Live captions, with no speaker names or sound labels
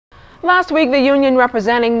Last week, the union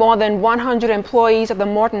representing more than 100 employees of the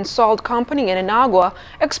Morton Salt Company in Inagua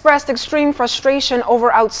expressed extreme frustration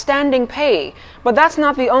over outstanding pay. But that's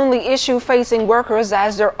not the only issue facing workers,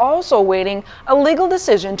 as they're also awaiting a legal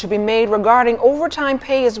decision to be made regarding overtime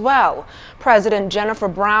pay as well. President Jennifer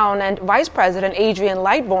Brown and Vice President Adrian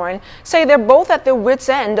Lightbourne say they're both at their wits'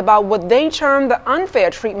 end about what they term the unfair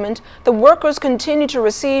treatment the workers continue to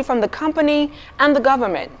receive from the company and the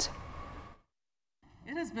government.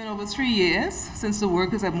 It has been over 3 years since the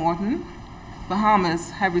workers at Morton,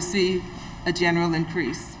 Bahamas, have received a general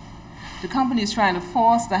increase. The company is trying to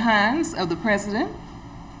force the hands of the President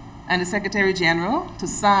and the Secretary General to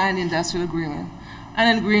sign the industrial agreement,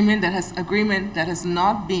 an agreement that has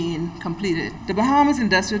not been completed. The Bahamas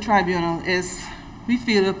Industrial Tribunal is, we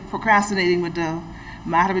feel, procrastinating with the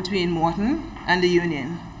matter between Morton and the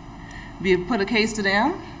union. We have put a case to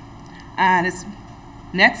them, and it's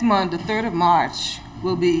next month, the 3rd of March,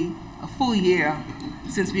 will be a full year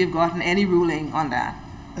since we have gotten any ruling on that.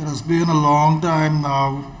 It has been a long time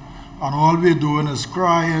now, and all we're doing is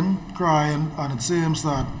crying, and it seems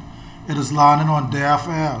that it is landing on deaf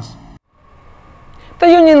ears. The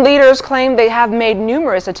union leaders claim they have made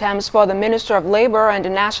numerous attempts for the Minister of Labor and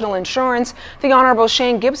National Insurance, the Honorable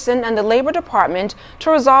Shane Gibson, and the Labor Department to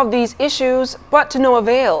resolve these issues, but to no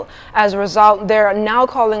avail. As a result, they're now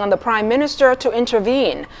calling on the Prime Minister to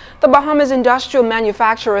intervene. The Bahamas Industrial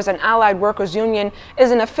Manufacturers and Allied Workers Union is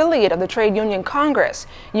an affiliate of the Trade Union Congress.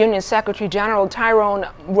 Union Secretary General Tyrone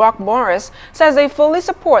Rock Morris says they fully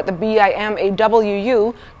support the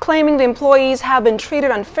BIMAWU, claiming the employees have been treated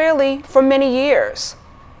unfairly for many years.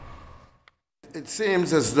 It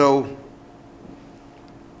seems as though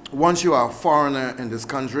once you are a foreigner in this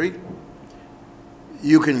country,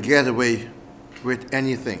 you can get away with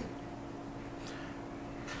anything.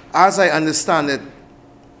 As I understand it,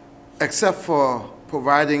 except for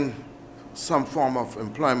providing some form of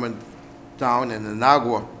employment down in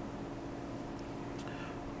Inagua,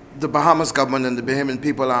 the Bahamas government and the Bahamian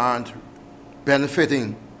people aren't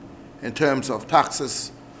benefiting in terms of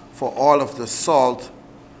taxes for all of the salt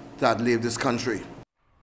that leave this country.